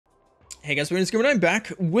Hey guys, I'm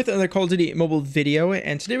back with another Call of Duty mobile video,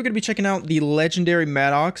 and today we're going to be checking out the legendary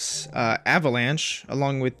MADDOX Avalanche,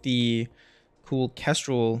 along with the cool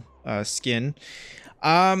Kestrel skin.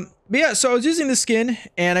 But yeah, so I was using this skin,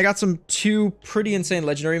 and I got two pretty insane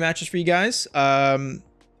legendary matches for you guys.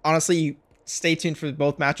 Honestly, stay tuned for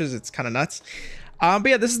both matches, it's kind of nuts. But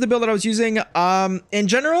yeah, this is the build that I was using. In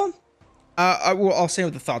general, I'll say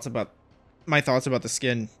with my thoughts about the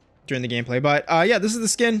skin during the gameplay, but yeah, this is the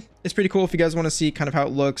skin. It's pretty cool if you guys want to see kind of how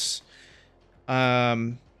it looks with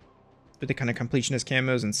the kind of completionist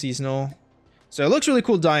camos and seasonal. So it looks really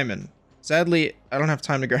cool diamond. Sadly, I don't have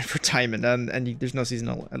time to grind for diamond, and there's no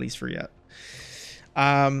seasonal, at least for yet.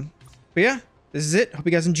 But yeah, this is it. Hope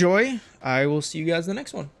you guys enjoy. I will see you guys in the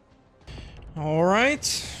next one. All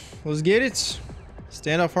right, let's get it.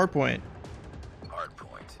 Standoff hardpoint.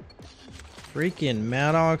 Freaking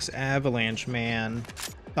MADDOX Avalanche, man.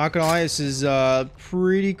 Not gonna lie, this is a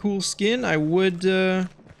pretty cool skin. I would don't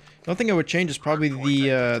think I would change is probably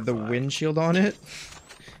the windshield on it.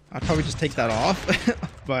 I'd probably just take that off.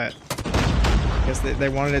 But I guess they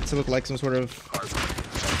wanted it to look like some sort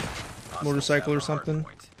of motorcycle or something.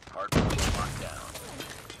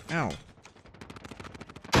 Ow.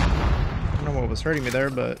 I don't know what was hurting me there,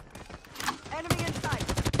 but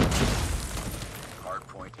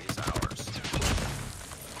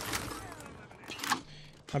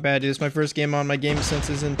my bad, dude. It's my first game on. My game sense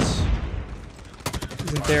isn't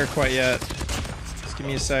there quite yet. Just give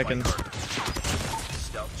me a second.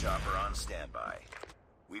 Stealth chopper on standby.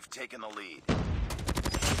 We've taken the lead.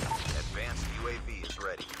 Advanced UAV is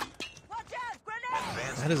ready. Watch out,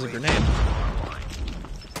 grenade! That is a grenade.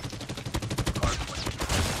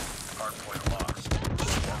 Hardpoint lost.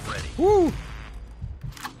 Swarm ready. Woo!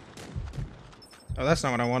 Oh, that's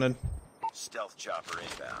not what I wanted. Stealth chopper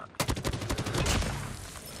inbound.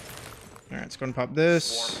 Alright, let's go and pop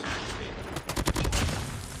this.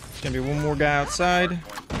 There's gonna be one more guy outside. You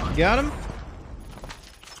got him?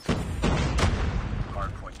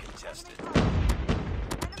 Hardpoint contested.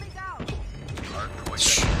 Enemy down!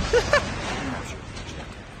 Hardpoint.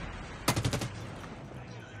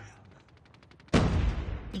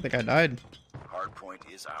 I think I died. Hardpoint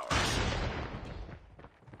is ours.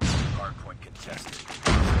 Hardpoint contested.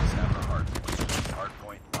 Have a hardpoint.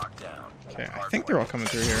 Hardpoint locked down. Okay, I think they're all coming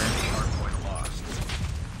through here. Hardpoint lost.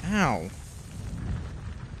 Ow.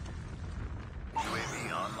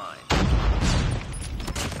 UAV online.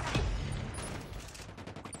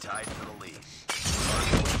 We tied for the lead.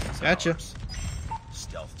 Hardpoint is Gotcha. ours.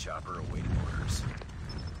 Stealth chopper awaiting orders.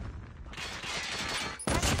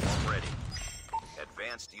 Swarm ready.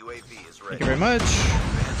 Advanced UAV is ready. Thank you very much.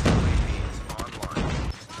 Advanced UAV is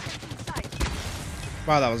online.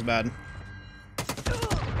 Wow, that was bad.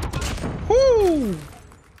 Woo!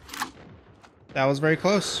 That was very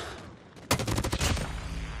close.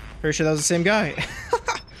 Pretty sure that was the same guy.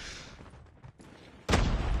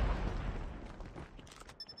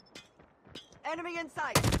 Enemy in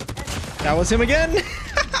sight! That was him again.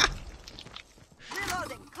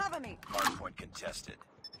 Reloading, cover me! Hardpoint contested.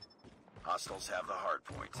 Hostiles have the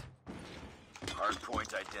hardpoint.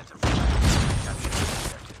 Hardpoint identified. Capture the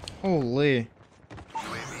objective. Holy.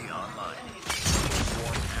 UAV online.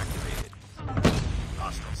 Swarm activated.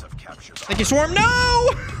 Hostiles have captured the Thank you, Swarm. No!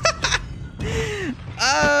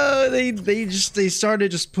 Oh, they started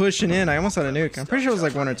just pushing in. I almost had a nuke. I'm pretty sure it was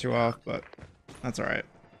like 1 or 2 off, but that's all right.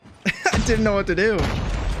 I didn't know what to do.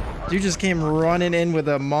 Dude just came running in with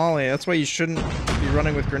a molly. That's why you shouldn't be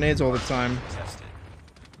running with grenades all the time. Tested.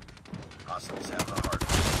 Hostiles have the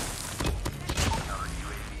hardpoint. Counter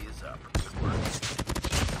UAV is up. Good work.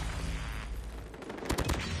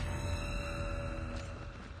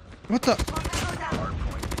 What the?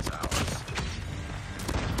 Hardpoint is ours.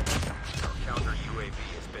 Our counter UAV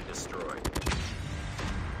has been destroyed.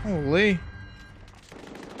 Holy.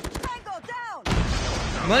 Tango down!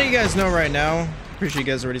 I'm letting you guys know right now. Pretty sure you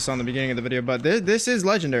guys already saw in the beginning of the video, but this is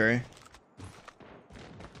legendary.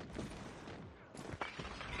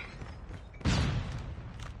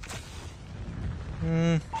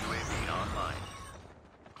 UAV online.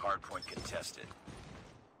 Hardpoint contested.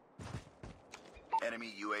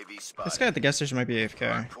 Enemy UAV spotted. This guy at the gas station might be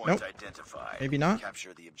AFK. Hardpoint Nope. identified. Maybe not.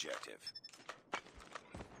 Capture the objective.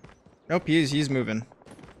 Nope, he's moving.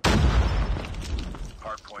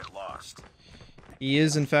 Hardpoint lost. He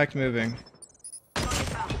is in fact moving.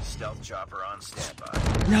 Stealth chopper on standby.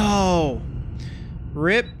 No.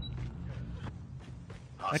 Rip.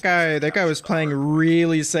 That guy was playing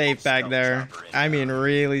really safe back there. I mean,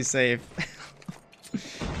 really safe.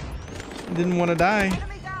 Didn't want to die.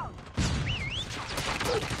 Enemy down!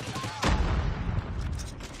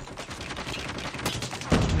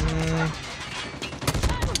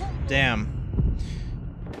 Damn.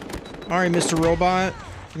 Alright, Mr. Robot.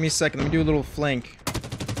 Give me a second. Let me do a little flank.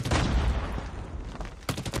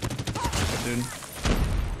 Good, dude.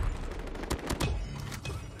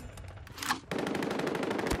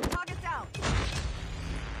 Target down.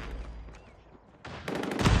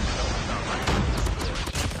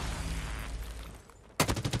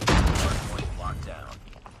 Hardpoint locked down.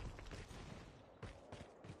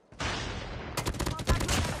 Contact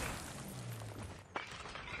with enemy.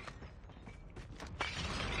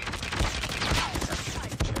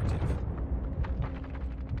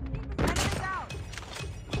 Enemy down.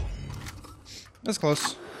 That's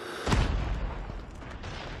close.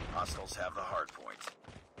 Hostiles have the hard point.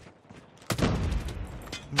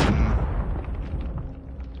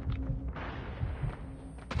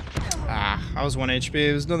 Ah, I was 1 HP.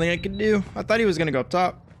 There's nothing I could do. I thought he was gonna go up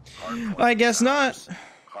top. Hardpoint I guess is not. ours.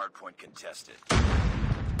 Hardpoint contested.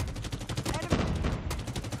 Enemy.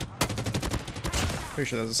 Pretty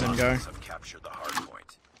sure that's the same guy. Hostiles have captured the hard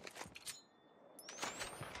point.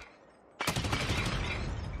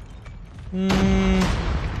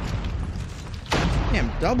 Damn,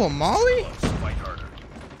 double molly? Close, fight harder.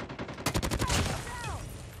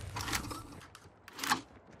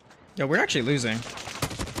 Yo, we're actually losing.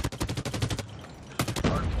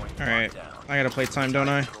 Hardpoint Alright, locked down. I gotta play time, don't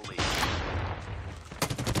I? To the lead.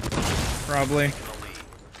 Probably. To the lead.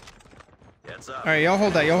 Heads up. Alright, y'all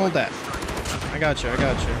hold that, y'all hold that. I got you, I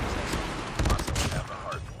got you. Hostiles have the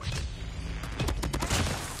hard point.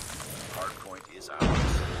 Hard point is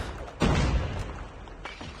ours.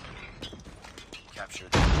 Capture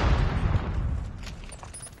the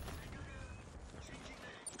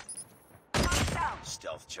Target down.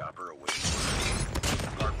 stealth chopper awaiting orders.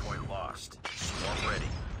 Hard point lost. Swarm ready.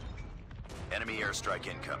 Enemy airstrike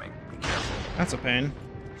incoming. Be careful. That's a pain.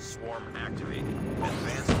 Swarm activated.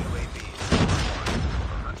 Advanced UAV. The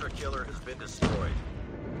hunter killer has been destroyed.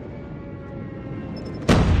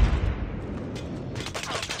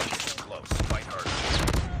 Close. Fight harder.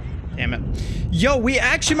 Damn it. Yo, we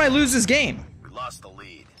actually might lose this game. We lost the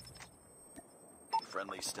lead.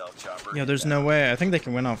 Friendly stealth chopper. Yo, there's no way. I think they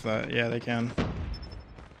can win off that. Yeah, they can.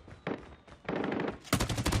 Bring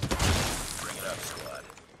it up, squad.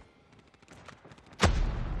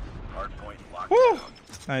 Hardpoint locked Woo! down.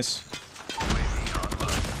 Nice. UAV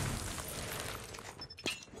online.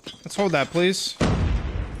 Let's hold that, please.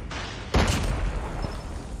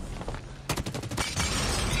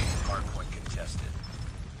 Hardpoint contested.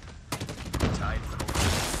 Tied for the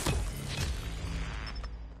lead.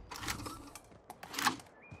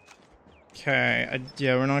 Okay.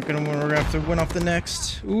 Yeah, we're not gonna win. We're gonna have to win off the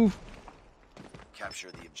next. Ooh.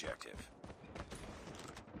 Capture the objective.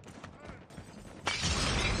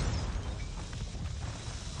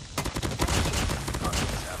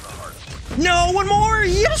 Hostiles have the hardpoint. No, one more!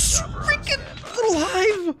 Yes! Chopper on Freaking standby. little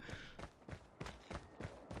hive!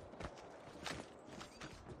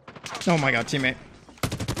 Oh my god, teammate.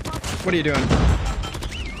 What are you doing?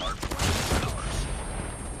 Hardpoint is ours.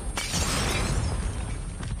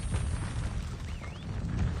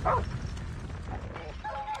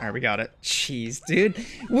 Alright, we got it. Jeez, dude.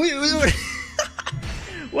 What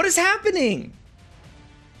what is happening?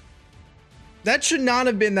 That should not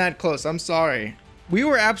have been that close. I'm sorry. We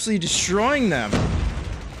were absolutely destroying them.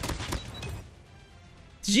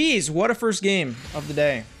 Jeez, what a first game of the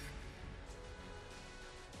day.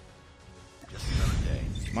 Just another day.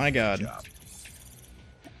 My god. Good job.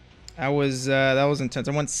 That was intense.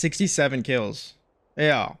 I won 67 kills.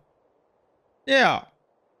 Yeah. Yeah.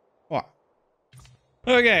 What?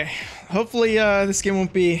 Okay. Hopefully this game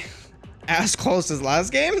won't be as close as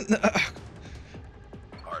last game.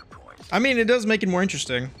 Hardpoint. I mean, it does make it more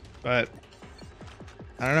interesting, but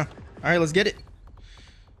I don't know. All right, let's get it.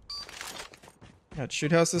 Got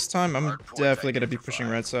shoot house this time. I'm definitely gonna be pushing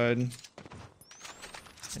right side.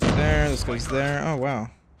 Right there. This goes there. Oh wow.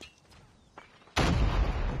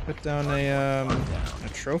 Put down a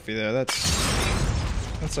trophy there. That's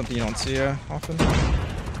something you don't see often.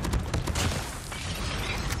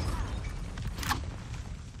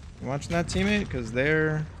 You watching that, teammate? Because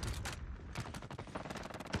they're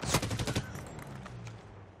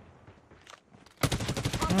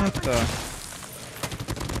what the?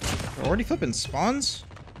 They're already flipping spawns?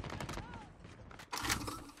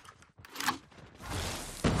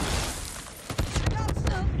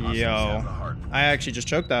 Yo, I actually just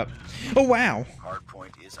choked that. Oh wow.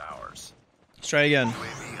 Hardpoint is ours. Let's try again.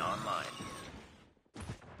 UAV online.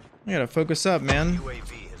 I gotta focus up, man.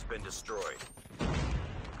 UAV has been destroyed.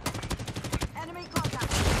 Enemy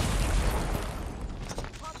contact.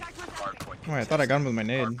 Contact with enemy. Hardpoint Oh, I thought I got him with my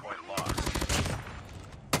nade. Hardpoint lost.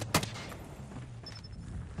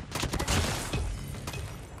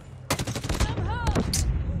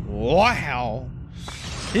 Wow.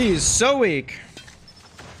 He's so weak.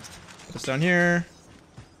 Put this down here.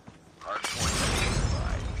 Hardpoint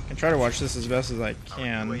identified. I can try to watch this as best as I Our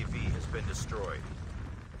can. UAV has been destroyed.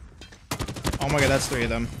 Oh my god, that's 3 of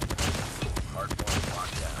them. Hardpoint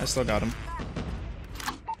locked down. I still got him.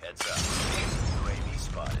 Heads up. UAV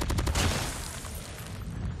spotted.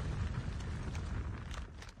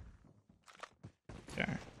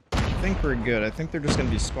 Okay. I think we're good. I think they're just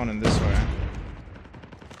gonna be spawning this way.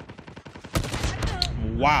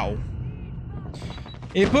 Wow.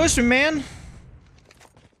 He pushed me, man.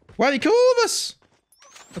 Why'd he kill all of us?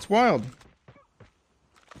 That's wild.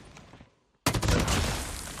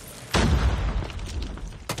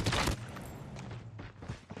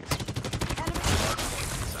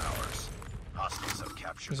 Hardpoint is ours. Hostiles have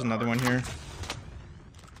captured. There's the another one here.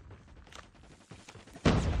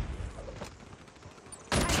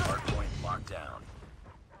 Hardpoint locked down.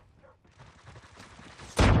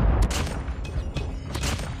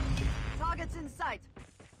 Targets in sight.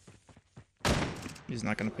 He's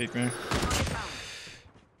not gonna peek me. Target down.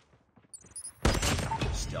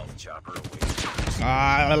 Stealth chopper awaits.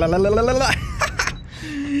 Ah, la, la, la, la, la, la, la.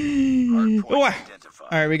 Hardpoint Oh,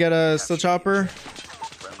 identified. alright, we got a steel chopper.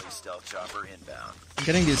 Friendly stealth chopper inbound. I'm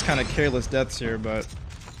getting these kind of careless deaths here, but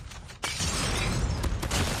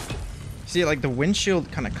see, like the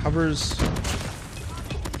windshield kind of covers.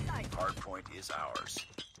 Hardpoint is ours.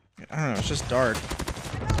 I don't know. It's just dark.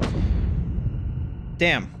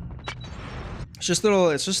 Damn. It's just a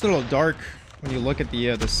little dark when you look at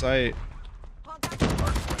the site.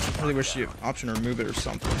 Hardpoint I really wish you option to remove it or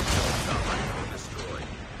something. destroyed.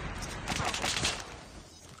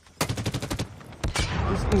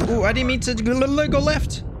 Ooh, I didn't mean to go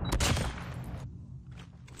left.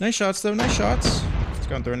 Nice shots though. Nice shots. Let's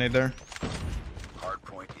go and throw a nade there.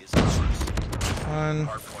 Hardpoint is ours. One.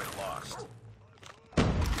 Hardpoint lost. Oh,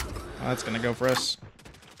 that's gonna go for us.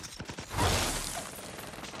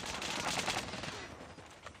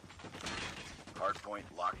 Hardpoint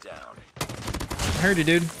locked down. I heard you,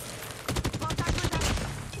 dude. Contact with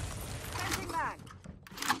enemy. Changing mag.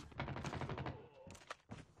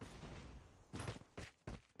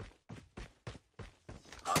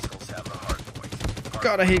 Hostiles have the hardpoint.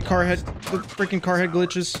 God, I hate car head. The freaking car head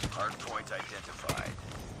glitches. Hardpoint identified.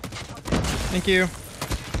 Thank you.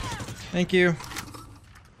 Thank you.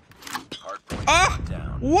 Hardpoint Ah! locked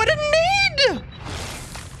down. What a need!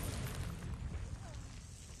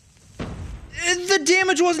 The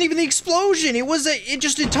damage wasn't even the explosion. It was it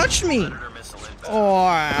touched me. Predator missile inbound. Oh,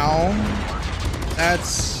 wow.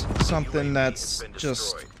 That's something that's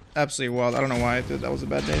just absolutely wild. I don't know why I thought that was a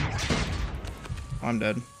bad day. I'm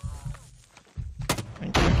dead.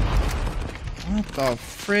 Thank you. What the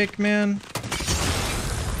frick, man?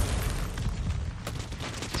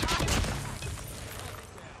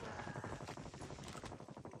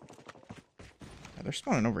 Yeah, they're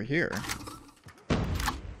spawning over here.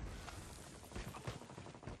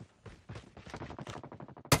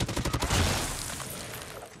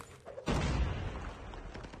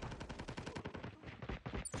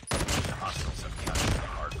 Hostiles have captured the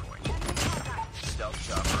hardpoint. Stealth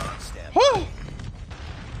chopper on standby. Oh!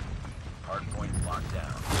 Hardpoint locked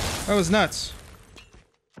down. That was nuts.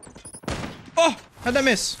 Oh! How'd that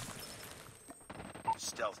miss?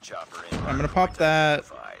 Stealth chopper in. I'm gonna pop that.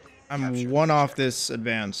 I'm Capture one off this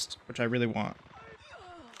advanced, which I really want.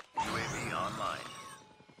 UAV online.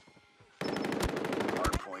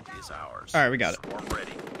 Hardpoint is ours. Alright, we got it. Swarm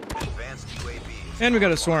ready. Advanced UAV. is And we got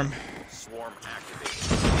a online. swarm. Swarm activated.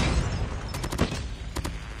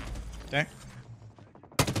 Okay.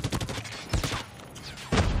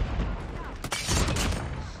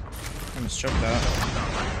 I almost choked that.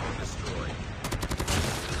 Destroyed.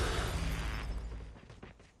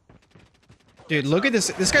 Dude, look at this.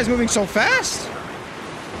 This guy's moving so fast.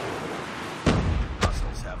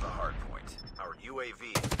 Hostiles have the hardpoint. Our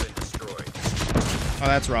UAV has been destroyed. Oh,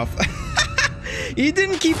 that's rough. He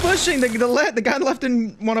didn't keep pushing. The guy left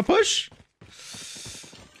didn't want to push.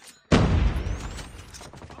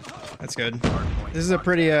 That's good. Hardpoint This is a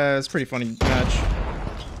pretty it's a pretty funny match.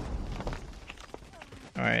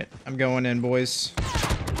 All right, I'm going in, boys.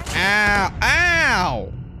 Ow!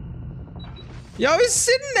 Ow! Yo, he's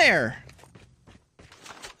sitting there.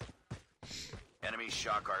 Enemy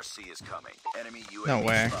shock RC is coming. Enemy UAV No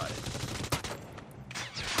way. spotted.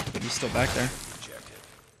 He's still back there. Rejected.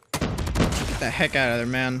 Get the heck out of there,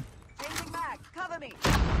 man. Changing mag. Cover me.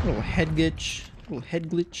 Little head glitch. Little head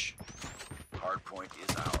glitch. Hardpoint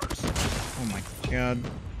is ours. Oh my god.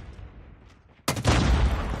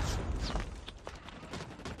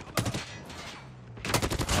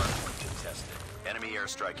 Hardpoint contested. Enemy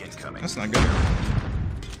airstrike incoming. That's not good.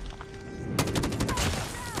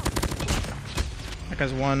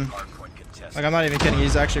 guy's 1. Hardpoint contested. Like, I'm not even kidding.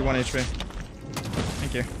 He's actually 1 HP.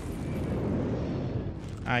 Thank you.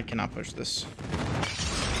 I cannot push this.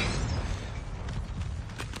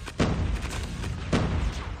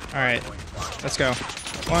 Alright. Let's go.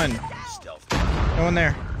 1. Stealth. No one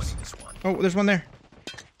there. Winning this one. Oh, there's 1 there.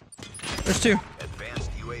 There's 2. Advanced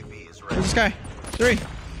UAV is ready. Where's this guy? 3.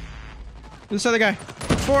 Where's this other guy?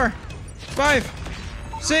 4. 5.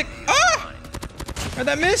 6. Ah! How'd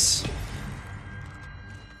that miss? Advanced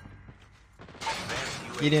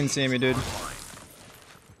He didn't see me, dude. online.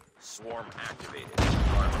 Swarm activated.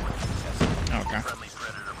 Armament contested. Okay. Friendly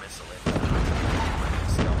predator missile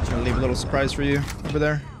inbound. Stealth I'll leave a little surprise for you over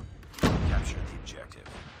there. Capture the objective.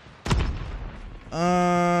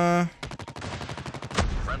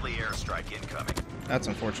 Friendly airstrike incoming. That's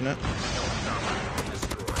unfortunate.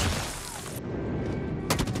 Destroyed.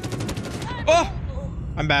 Oh!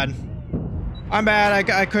 I'm bad. I'm bad.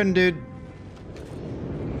 I couldn't, dude.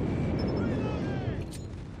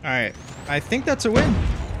 Alright. I think that's a win.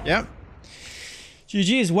 Yep.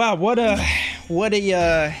 GG's. Wow, what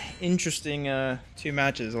a interesting 2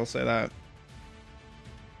 matches, I'll say that.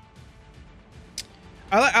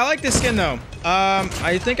 I like this skin though.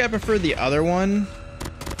 I think I prefer the other one.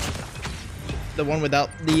 The one without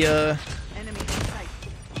the Enemy in sight.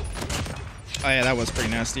 oh yeah, that was pretty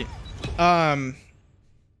nasty.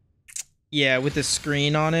 Yeah, with the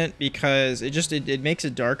screen on it, because it makes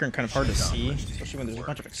it darker and kind of hard to see, especially when there's a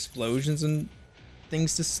bunch of explosions and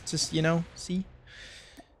things to you know, see.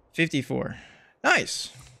 54.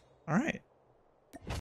 Nice. All right.